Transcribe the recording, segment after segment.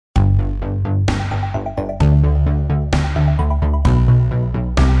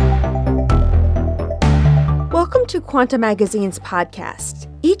Welcome to Quanta Magazine's podcast.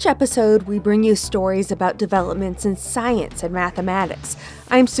 Each episode, we bring you stories about developments in science and mathematics.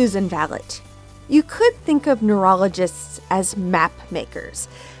 I'm Susan Vallet. You could think of neurologists as map makers.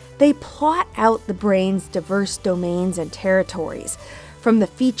 They plot out the brain's diverse domains and territories, from the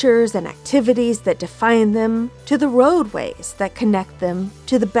features and activities that define them, to the roadways that connect them,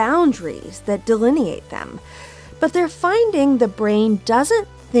 to the boundaries that delineate them. But they're finding the brain doesn't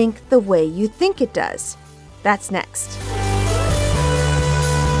think the way you think it does. That's next.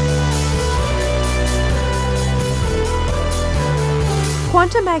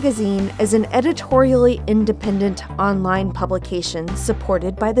 Quanta Magazine is an editorially independent online publication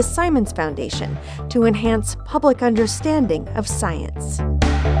supported by the Simons Foundation to enhance public understanding of science.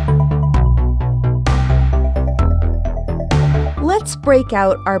 Let's break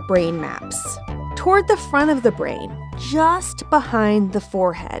out our brain maps. Toward the front of the brain, just behind the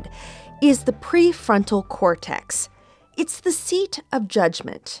forehead, is the prefrontal cortex. It's the seat of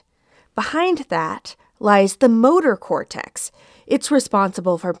judgment. Behind that lies the motor cortex. It's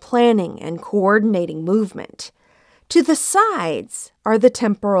responsible for planning and coordinating movement. To the sides are the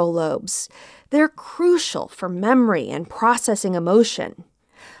temporal lobes. They're crucial for memory and processing emotion.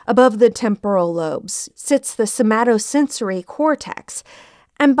 Above the temporal lobes sits the somatosensory cortex.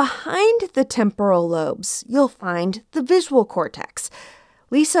 And behind the temporal lobes, you'll find the visual cortex.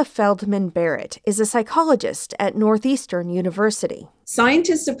 Lisa Feldman Barrett is a psychologist at Northeastern University.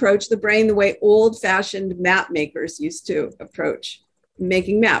 Scientists approach the brain the way old-fashioned map makers used to approach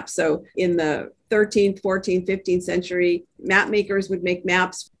making maps. So in the 13th, 14th, 15th century, map makers would make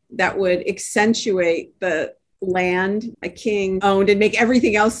maps that would accentuate the land a king owned and make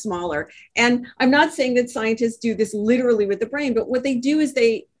everything else smaller. And I'm not saying that scientists do this literally with the brain, but what they do is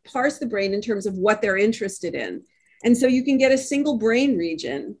they parse the brain in terms of what they're interested in. And so you can get a single brain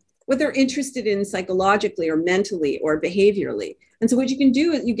region, what they're interested in psychologically or mentally or behaviorally. And so what you can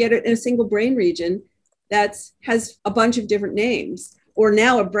do is you get it in a single brain region that has a bunch of different names, or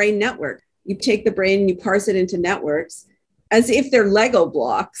now a brain network. You take the brain and you parse it into networks as if they're Lego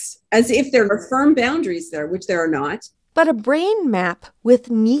blocks, as if there are firm boundaries there, which there are not. But a brain map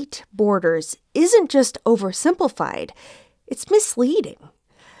with neat borders isn't just oversimplified, it's misleading.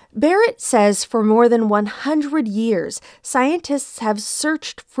 Barrett says for more than 100 years, scientists have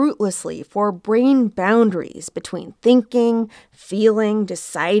searched fruitlessly for brain boundaries between thinking, feeling,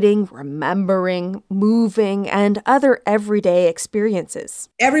 deciding, remembering, moving, and other everyday experiences.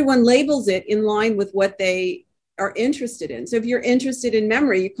 Everyone labels it in line with what they are interested in. So if you're interested in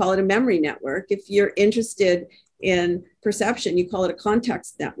memory, you call it a memory network. If you're interested in perception, you call it a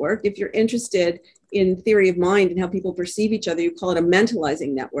context network. If you're interested in theory of mind and how people perceive each other, you call it a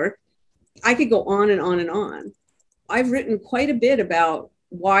mentalizing network. I could go on and on and on. I've written quite a bit about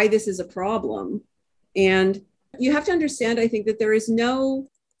why this is a problem. And you have to understand, I think, that there is no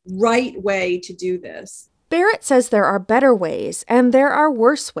right way to do this. Barrett says there are better ways and there are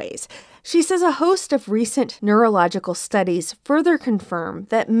worse ways. She says a host of recent neurological studies further confirm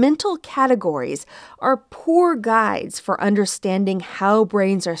that mental categories are poor guides for understanding how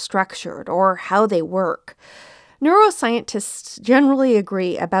brains are structured or how they work. Neuroscientists generally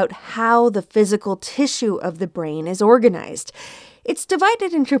agree about how the physical tissue of the brain is organized. It's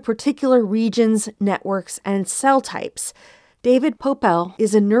divided into particular regions, networks, and cell types. David Popel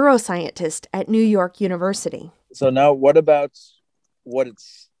is a neuroscientist at New York University. So now what about what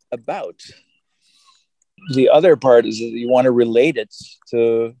it's about? The other part is that you want to relate it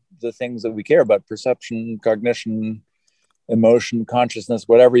to the things that we care about: perception, cognition, emotion, consciousness,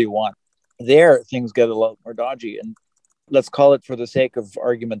 whatever you want. There, things get a lot more dodgy. And let's call it, for the sake of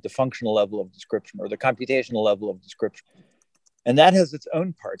argument, the functional level of description or the computational level of description. And that has its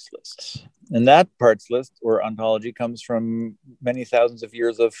own parts list. And that parts list or ontology comes from many thousands of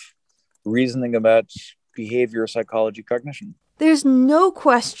years of reasoning about behavior, psychology, cognition. There's no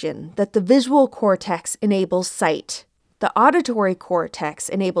question that the visual cortex enables sight, the auditory cortex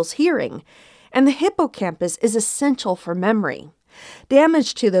enables hearing, and the hippocampus is essential for memory.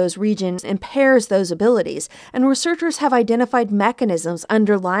 Damage to those regions impairs those abilities, and researchers have identified mechanisms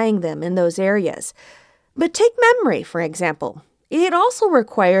underlying them in those areas. But take memory, for example. It also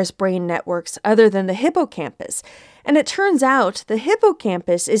requires brain networks other than the hippocampus, and it turns out the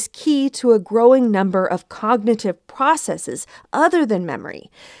hippocampus is key to a growing number of cognitive processes other than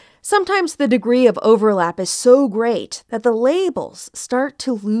memory. Sometimes the degree of overlap is so great that the labels start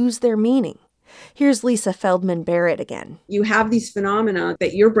to lose their meaning. Here's Lisa Feldman Barrett again. You have these phenomena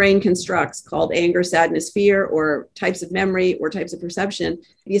that your brain constructs called anger, sadness, fear, or types of memory or types of perception.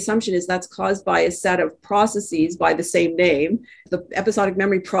 The assumption is that's caused by a set of processes by the same name. The episodic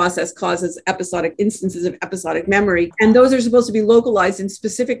memory process causes episodic instances of episodic memory, and those are supposed to be localized in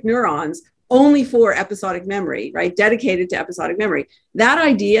specific neurons only for episodic memory, right? Dedicated to episodic memory. That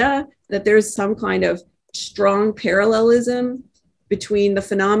idea that there's some kind of strong parallelism between the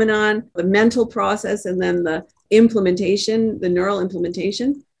phenomenon, the mental process, and then the implementation, the neural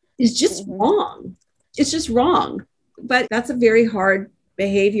implementation, is just wrong. It's just wrong. But that's a very hard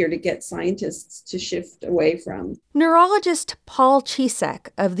behavior to get scientists to shift away from. Neurologist Paul Chisak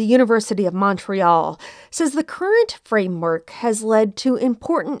of the University of Montreal says the current framework has led to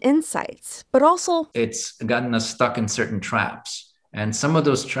important insights, but also it's gotten us stuck in certain traps. And some of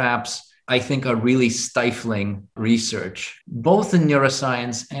those traps, I think, are really stifling research, both in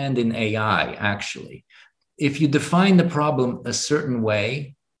neuroscience and in AI, actually. If you define the problem a certain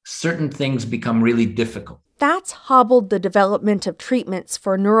way, certain things become really difficult. That's hobbled the development of treatments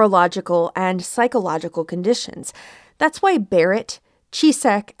for neurological and psychological conditions. That's why Barrett,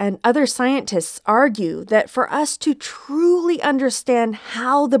 Chisak, and other scientists argue that for us to truly understand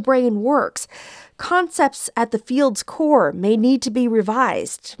how the brain works, concepts at the field's core may need to be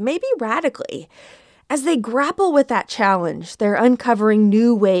revised, maybe radically. As they grapple with that challenge, they're uncovering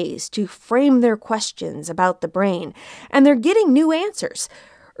new ways to frame their questions about the brain, and they're getting new answers.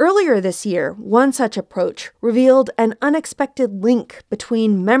 Earlier this year, one such approach revealed an unexpected link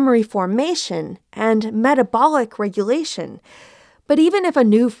between memory formation and metabolic regulation. But even if a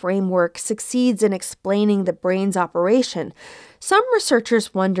new framework succeeds in explaining the brain's operation, some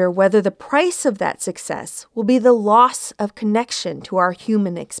researchers wonder whether the price of that success will be the loss of connection to our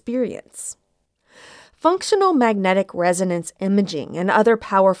human experience. Functional magnetic resonance imaging and other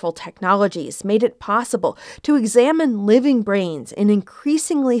powerful technologies made it possible to examine living brains in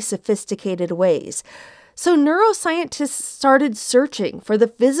increasingly sophisticated ways. So neuroscientists started searching for the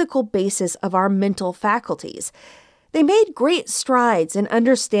physical basis of our mental faculties. They made great strides in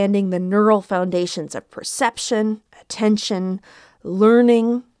understanding the neural foundations of perception, attention,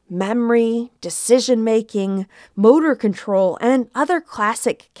 learning, memory, decision-making, motor control, and other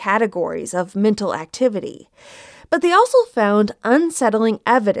classic categories of mental activity. But they also found unsettling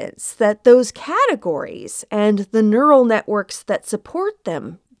evidence that those categories and the neural networks that support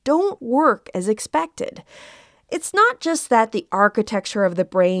them don't work as expected. It's not just that the architecture of the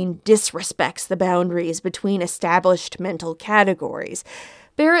brain disrespects the boundaries between established mental categories.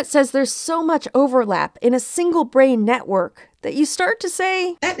 Barrett says there's so much overlap in a single brain network that you start to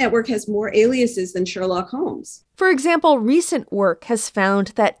say, that network has more aliases than Sherlock Holmes. For example, recent work has found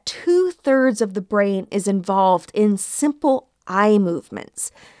that 2/3 of the brain is involved in simple eye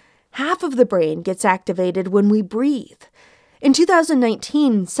movements. Half of the brain gets activated when we breathe. In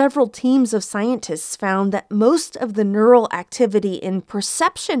 2019, several teams of scientists found that most of the neural activity in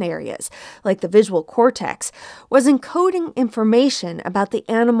perception areas, like the visual cortex, was encoding information about the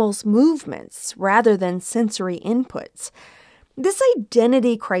animal's movements rather than sensory inputs. This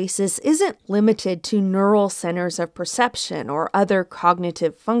identity crisis isn't limited to neural centers of perception or other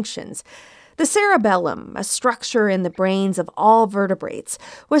cognitive functions. The cerebellum, a structure in the brains of all vertebrates,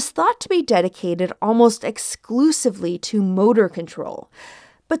 was thought to be dedicated almost exclusively to motor control.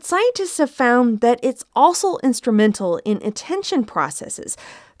 But scientists have found that it's also instrumental in attention processes,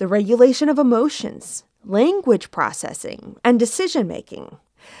 the regulation of emotions, language processing, and decision-making.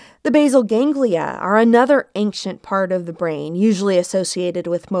 The basal ganglia are another ancient part of the brain, usually associated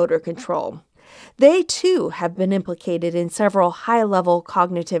with motor control. They, too, have been implicated in several high-level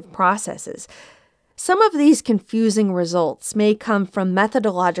cognitive processes. Some of these confusing results may come from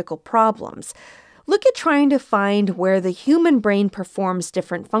methodological problems. Look at trying to find where the human brain performs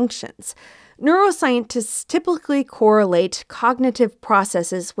different functions. Neuroscientists typically correlate cognitive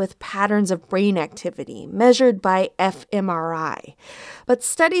processes with patterns of brain activity measured by fMRI. But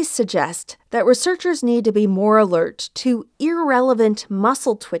studies suggest that researchers need to be more alert to irrelevant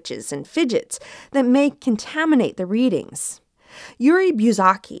muscle twitches and fidgets that may contaminate the readings. Yuri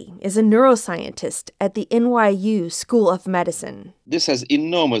Buzaki is a neuroscientist at the NYU School of Medicine. This has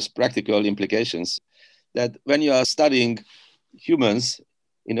enormous practical implications that when you are studying humans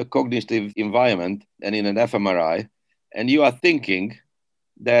in a cognitive environment and in an fMRI, and you are thinking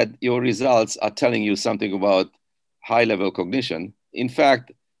that your results are telling you something about high-level cognition. In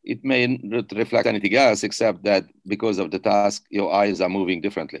fact, it may not reflect anything else except that because of the task, your eyes are moving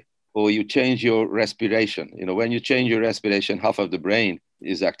differently. or you change your respiration. When you change your respiration, half of the brain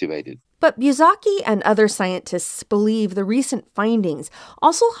is activated. But Buzocki and other scientists believe the recent findings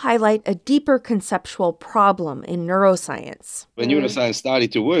also highlight a deeper conceptual problem in neuroscience. When neuroscience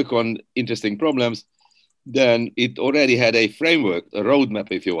started to work on interesting problems, then it already had a framework, a roadmap,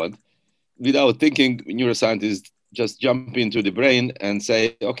 if you want. Without thinking, neuroscientists just jump into the brain and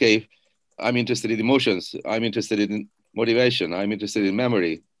say, okay, I'm interested in emotions, I'm interested in motivation, I'm interested in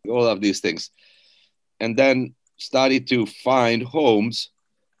memory, all of these things. And then started to find homes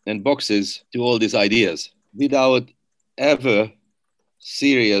and boxes to all these ideas without ever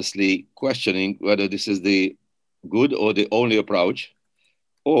seriously questioning whether this is the good or the only approach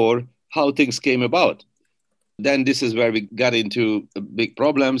or how things came about. Then this is where we got into big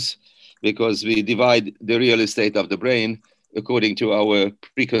problems because we divide the real estate of the brain according to our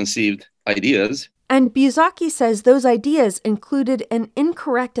preconceived ideas. And Buzocki says those ideas included an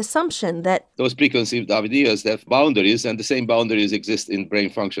incorrect assumption that those preconceived ideas have boundaries, and the same boundaries exist in brain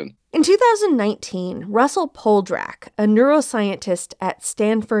function. In 2019, Russell Poldrack, a neuroscientist at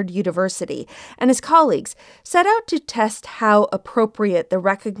Stanford University, and his colleagues set out to test how appropriate the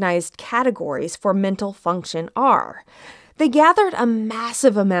recognized categories for mental function are. They gathered a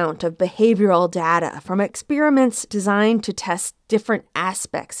massive amount of behavioral data from experiments designed to test different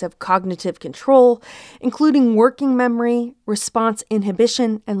aspects of cognitive control, including working memory, response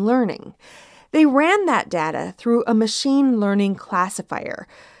inhibition, and learning. They ran that data through a machine learning classifier.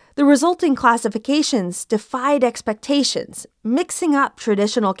 The resulting classifications defied expectations, mixing up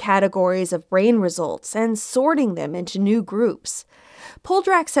traditional categories of brain results and sorting them into new groups.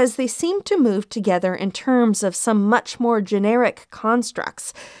 Poldrack says they seem to move together in terms of some much more generic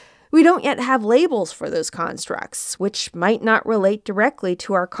constructs. We don't yet have labels for those constructs, which might not relate directly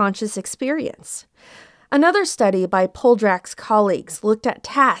to our conscious experience. Another study by Poldrack's colleagues looked at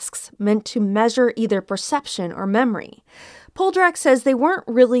tasks meant to measure either perception or memory. Poldrack says they weren't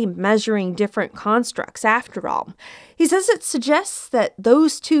really measuring different constructs after all. He says it suggests that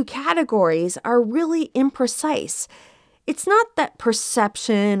those two categories are really imprecise. It's not that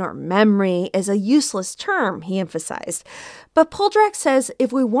perception or memory is a useless term, he emphasized, but Poldrack says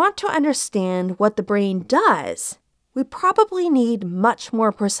if we want to understand what the brain does, we probably need much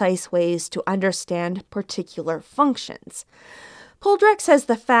more precise ways to understand particular functions. Poldrack says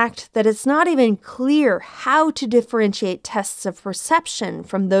the fact that it's not even clear how to differentiate tests of perception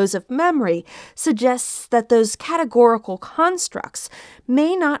from those of memory suggests that those categorical constructs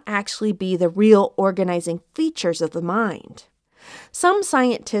may not actually be the real organizing features of the mind. Some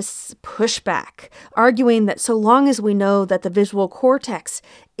scientists push back, arguing that so long as we know that the visual cortex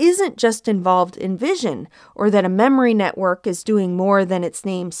isn't just involved in vision, or that a memory network is doing more than its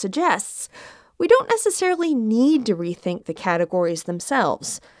name suggests, we don't necessarily need to rethink the categories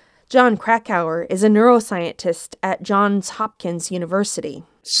themselves. Jon Krakauer is a neuroscientist at Johns Hopkins University.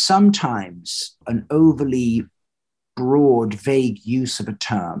 Sometimes an overly broad, vague use of a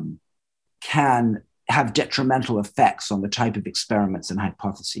term can have detrimental effects on the type of experiments and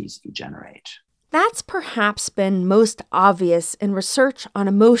hypotheses you generate. That's perhaps been most obvious in research on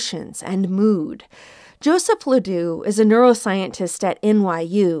emotions and mood. Joseph Ledoux is a neuroscientist at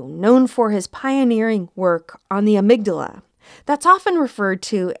NYU, known for his pioneering work on the amygdala. That's often referred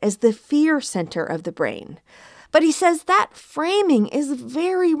to as the fear center of the brain. But he says that framing is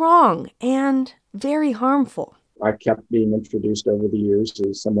very wrong and very harmful. I kept being introduced over the years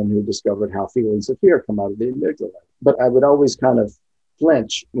as someone who discovered how feelings of fear come out of the amygdala. But I would always kind of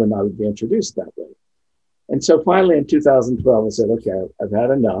flinch when I would be introduced that way. And so finally in 2012, I said, okay, I've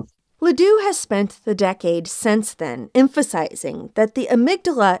had enough. Ledoux has spent the decade since then emphasizing that the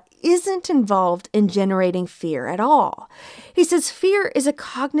amygdala isn't involved in generating fear at all. He says fear is a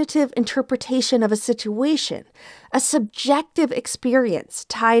cognitive interpretation of a situation, a subjective experience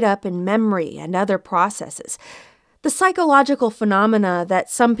tied up in memory and other processes. The psychological phenomena that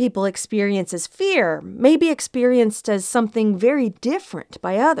some people experience as fear may be experienced as something very different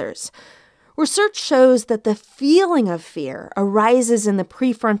by others. Research shows that the feeling of fear arises in the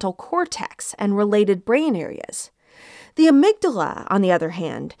prefrontal cortex and related brain areas. The amygdala, on the other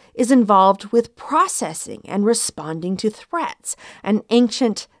hand, is involved with processing and responding to threats, an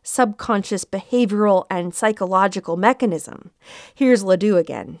ancient subconscious behavioral and psychological mechanism. Here's Ledoux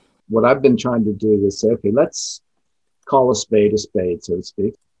again. What I've been trying to do is say, okay, let's call a spade, so to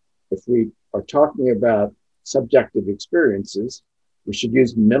speak. If we are talking about subjective experiences, we should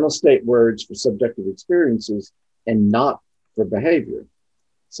use mental state words for subjective experiences and not for behavior.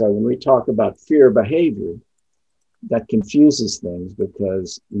 So when we talk about fear behavior, that confuses things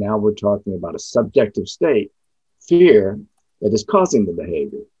because now we're talking about a subjective state, fear, that is causing the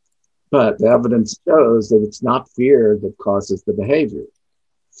behavior. But the evidence shows that it's not fear that causes the behavior.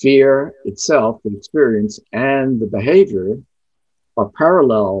 Fear itself, the experience, and the behavior are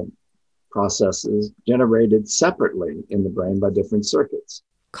parallel processes generated separately in the brain by different circuits.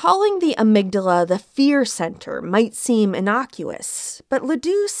 Calling the amygdala the fear center might seem innocuous, but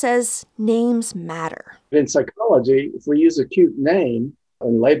Ledoux says names matter. In psychology, if we use a cute name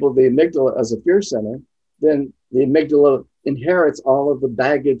and label the amygdala as a fear center, then the amygdala inherits all of the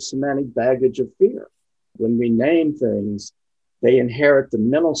baggage, semantic baggage of fear. When we name things, they inherit the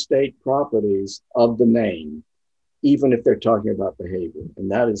mental state properties of the name, even if they're talking about behavior.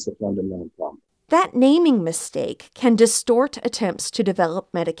 And that is the fundamental problem. That naming mistake can distort attempts to develop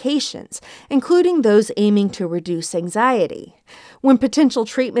medications, including those aiming to reduce anxiety. When potential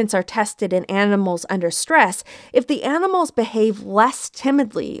treatments are tested in animals under stress, if the animals behave less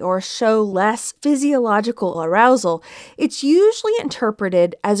timidly or show less physiological arousal, it's usually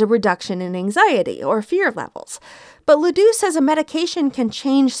interpreted as a reduction in anxiety or fear levels. But Ledoux says a medication can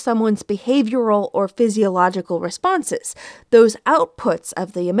change someone's behavioral or physiological responses, those outputs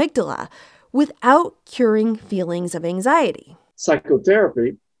of the amygdala, without curing feelings of anxiety.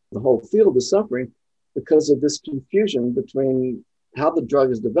 Psychotherapy, the whole field is suffering because of this confusion between how the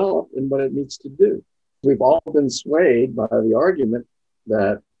drug is developed and what it needs to do. We've all been swayed by the argument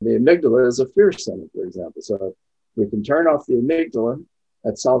that the amygdala is a fear center, for example. So if we can turn off the amygdala,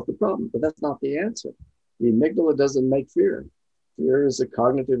 that solves the problem. But that's not the answer. The amygdala doesn't make fear. Fear is a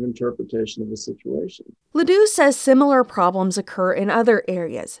cognitive interpretation of the situation. Ledoux says similar problems occur in other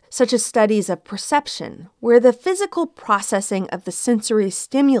areas, such as studies of perception, where the physical processing of the sensory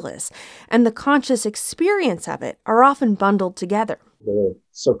stimulus and the conscious experience of it are often bundled together. The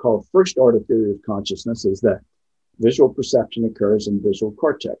so-called first order theory of consciousness is that visual perception occurs in visual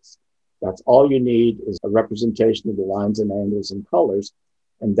cortex. That's all you need is a representation of the lines and angles and colors,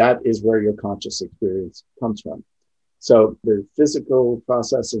 and that is where your conscious experience comes from. So the physical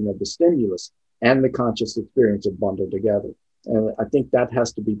processing of the stimulus and the conscious experience are bundled together. And I think that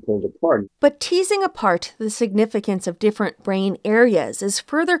has to be pulled apart. But teasing apart the significance of different brain areas is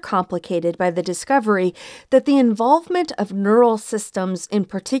further complicated by the discovery that the involvement of neural systems in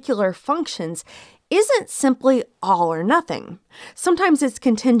particular functions isn't simply all or nothing. Sometimes it's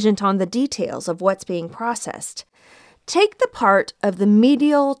contingent on the details of what's being processed. Take the part of the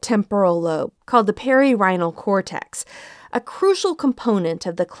medial temporal lobe called the perirhinal cortex, a crucial component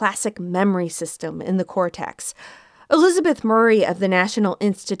of the classic memory system in the cortex. Elizabeth Murray of the National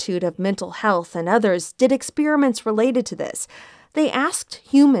Institute of Mental Health and others did experiments related to this. They asked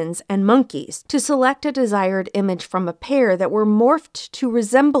humans and monkeys to select a desired image from a pair that were morphed to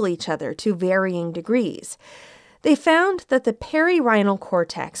resemble each other to varying degrees. They found that the perirhinal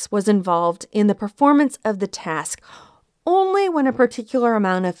cortex was involved in the performance of the task only when a particular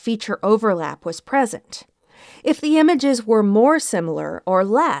amount of feature overlap was present. If the images were more similar or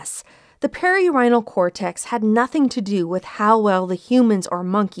less, the perirhinal cortex had nothing to do with how well the humans or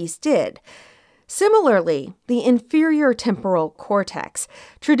monkeys did. Similarly, the inferior temporal cortex,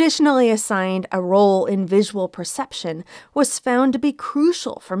 traditionally assigned a role in visual perception, was found to be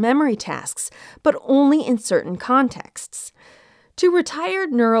crucial for memory tasks, but only in certain contexts. To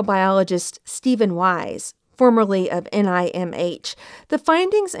retired neurobiologist Stephen Wise, formerly of NIMH, the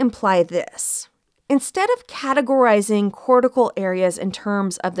findings imply this. Instead of categorizing cortical areas in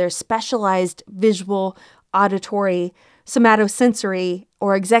terms of their specialized visual, auditory, somatosensory,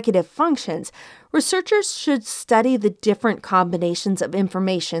 or executive functions, researchers should study the different combinations of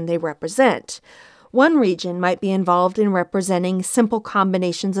information they represent. One region might be involved in representing simple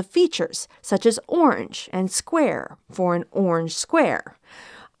combinations of features, such as orange and square for an orange square.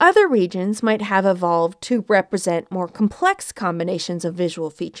 Other regions might have evolved to represent more complex combinations of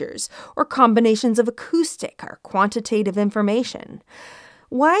visual features or combinations of acoustic or quantitative information.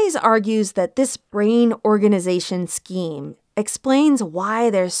 Wise argues that this brain organization scheme explains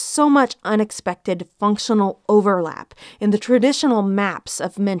why there's so much unexpected functional overlap in the traditional maps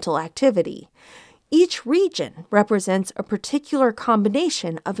of mental activity. Each region represents a particular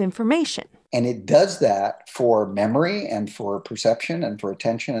combination of information. And it does that for memory and for perception and for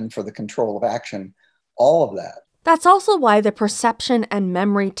attention and for the control of action, all of that. That's also why the perception and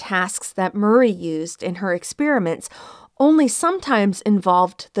memory tasks that Murray used in her experiments only sometimes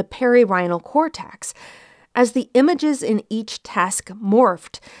involved the perirhinal cortex. As the images in each task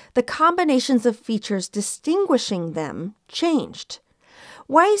morphed, the combinations of features distinguishing them changed.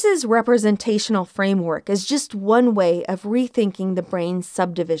 Wise's representational framework is just one way of rethinking the brain's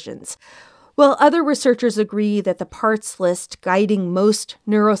subdivisions. While other researchers agree that the parts list guiding most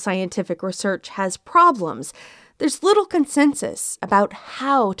neuroscientific research has problems, there's little consensus about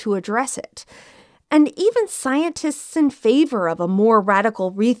how to address it. And even scientists in favor of a more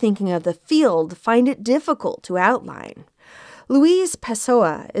radical rethinking of the field find it difficult to outline. Luis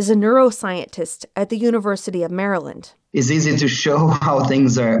Pessoa is a neuroscientist at the University of Maryland. It's easy to show how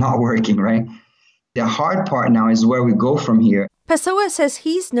things are not working, right? The hard part now is where we go from here. Pessoa says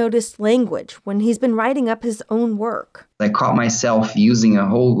he's noticed language when he's been writing up his own work. I caught myself using a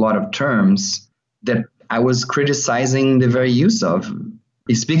whole lot of terms that I was criticizing the very use of.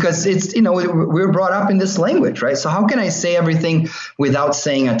 It's because we're brought up in this language, right? So how can I say everything without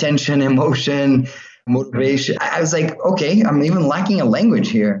saying attention, emotion, motivation? I was like, okay, I'm even lacking a language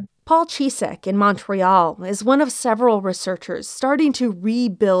here. Paul Cisek in Montreal is one of several researchers starting to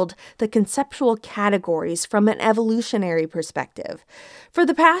rebuild the conceptual categories from an evolutionary perspective. For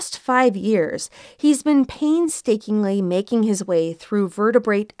the past 5 years, he's been painstakingly making his way through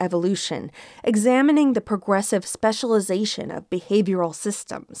vertebrate evolution, examining the progressive specialization of behavioral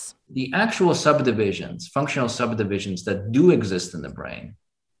systems. The actual subdivisions, functional subdivisions that do exist in the brain,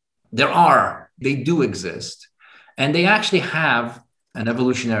 they do exist, and they actually have an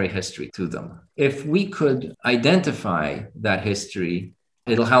evolutionary history to them. If we could identify that history,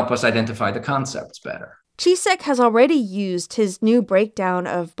 it'll help us identify the concepts better. Cisek has already used his new breakdown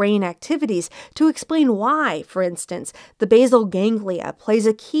of brain activities to explain why, for instance, the basal ganglia plays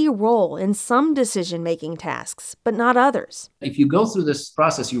a key role in some decision-making tasks, but not others. If you go through this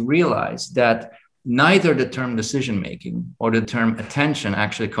process, you realize that neither the term decision-making or the term attention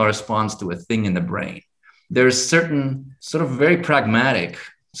actually corresponds to a thing in the brain. There's certain sort of very pragmatic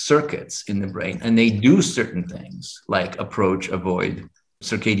circuits in the brain, and they do certain things like approach, avoid,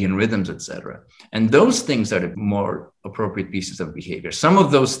 circadian rhythms, etc. And those things are the more appropriate pieces of behavior. Some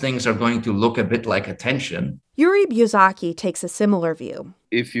of those things are going to look a bit like attention. Yuri Buzaki takes a similar view.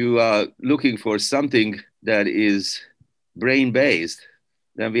 If you are looking for something that is brain-based,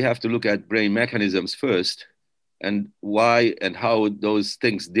 then we have to look at brain mechanisms first and why and how those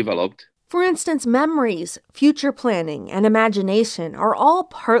things developed. For instance, memories, future planning, and imagination are all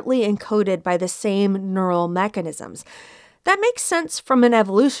partly encoded by the same neural mechanisms. That makes sense from an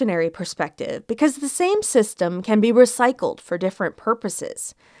evolutionary perspective because the same system can be recycled for different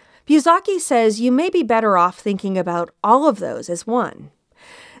purposes. Buzaki says you may be better off thinking about all of those as one.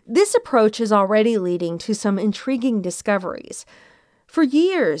 This approach is already leading to some intriguing discoveries. For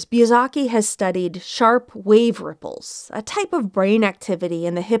years, Buzaki has studied sharp wave ripples, a type of brain activity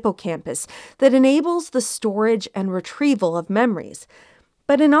in the hippocampus that enables the storage and retrieval of memories.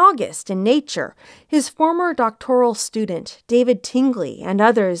 But in August, in Nature, his former doctoral student, David Tingley, and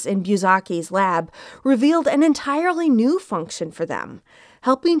others in Buzaki's lab revealed an entirely new function for them,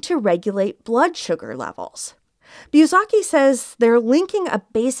 helping to regulate blood sugar levels. Buzaki says they're linking a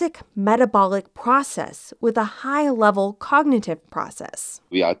basic metabolic process with a high-level cognitive process.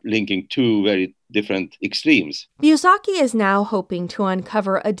 We are linking two very different extremes. Buzaki is now hoping to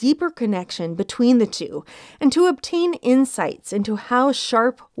uncover a deeper connection between the two and to obtain insights into how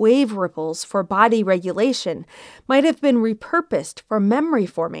sharp wave ripples for body regulation might have been repurposed for memory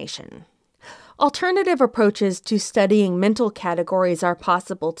formation. Alternative approaches to studying mental categories are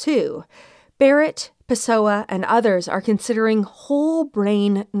possible too. Barrett, Pessoa, and others are considering whole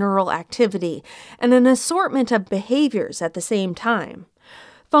brain neural activity and an assortment of behaviors at the same time.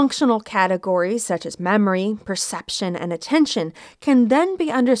 Functional categories such as memory, perception, and attention can then be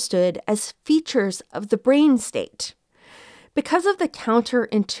understood as features of the brain state. Because of the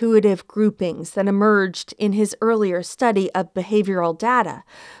counterintuitive groupings that emerged in his earlier study of behavioral data,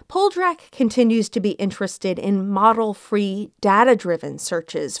 Poldrack continues to be interested in model-free, data-driven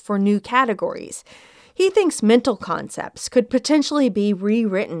searches for new categories. He thinks mental concepts could potentially be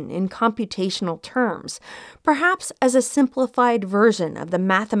rewritten in computational terms, perhaps as a simplified version of the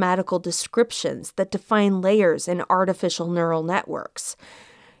mathematical descriptions that define layers in artificial neural networks.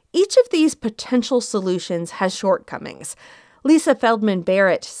 Each of these potential solutions has shortcomings. Lisa Feldman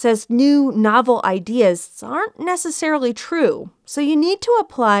Barrett says new, novel ideas aren't necessarily true, so you need to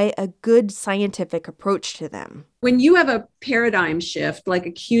apply a good scientific approach to them. When you have a paradigm shift, like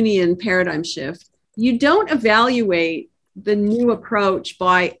a Kuhnian paradigm shift, you don't evaluate the new approach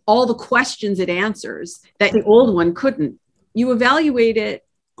by all the questions it answers that the old one couldn't. You evaluate it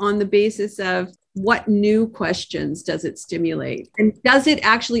on the basis of what new questions does it stimulate? And does it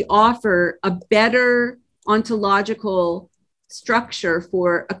actually offer a better ontological structure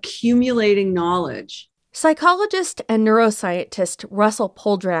for accumulating knowledge? Psychologist and neuroscientist Russell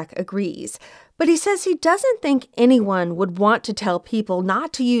Poldrack agrees, but he says he doesn't think anyone would want to tell people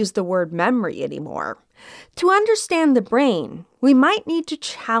not to use the word memory anymore. To understand the brain, we might need to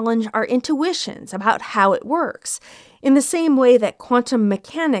challenge our intuitions about how it works, in the same way that quantum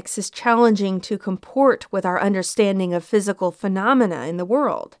mechanics is challenging to comport with our understanding of physical phenomena in the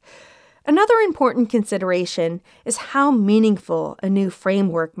world. Another important consideration is how meaningful a new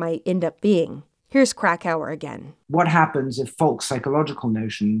framework might end up being. Here's Krakauer again. What happens if folk psychological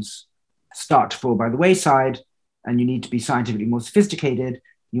notions start to fall by the wayside and you need to be scientifically more sophisticated?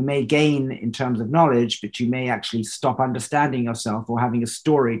 You may gain in terms of knowledge, but you may actually stop understanding yourself or having a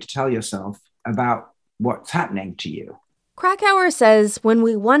story to tell yourself about what's happening to you. Krakauer says when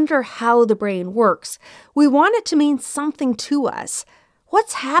we wonder how the brain works, we want it to mean something to us.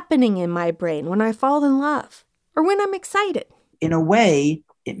 What's happening in my brain when I fall in love or when I'm excited? In a way,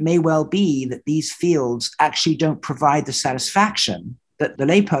 it may well be that these fields actually don't provide the satisfaction that the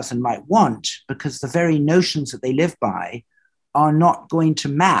layperson might want, because the very notions that they live by are not going to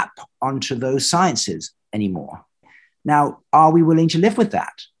map onto those sciences anymore. Now, are we willing to live with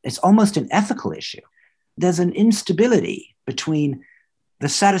that? It's almost an ethical issue. There's an instability between the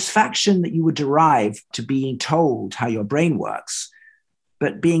satisfaction that you would derive to being told how your brain works,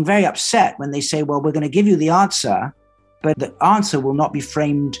 but being very upset when they say, well, we're going to give you the answer, but the answer will not be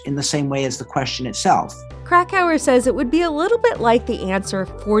framed in the same way as the question itself. Krakauer says it would be a little bit like the answer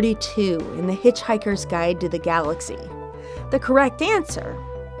 42 in The Hitchhiker's Guide to the Galaxy. The correct answer,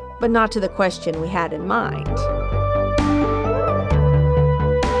 but not to the question we had in mind.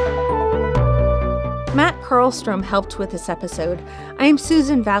 Matt Karlstrom helped with this episode. I'm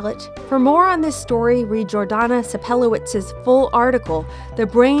Susan Vallet. For more on this story, read Jordana Cepelowicz's full article, The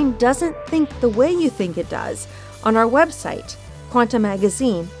Brain Doesn't Think the Way You Think It Does, on our website,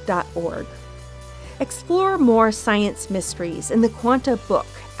 quantamagazine.org. Explore more science mysteries in the Quanta book,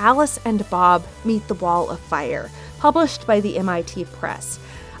 Alice and Bob Meet the Wall of Fire, published by the MIT Press.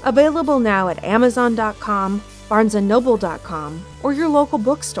 Available now at Amazon.com, BarnesandNoble.com, or your local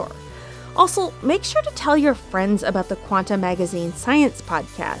bookstore. Also, make sure to tell your friends about the Quanta Magazine Science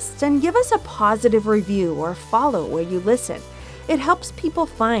Podcast and give us a positive review or follow where you listen. It helps people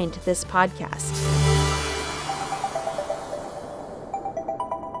find this podcast.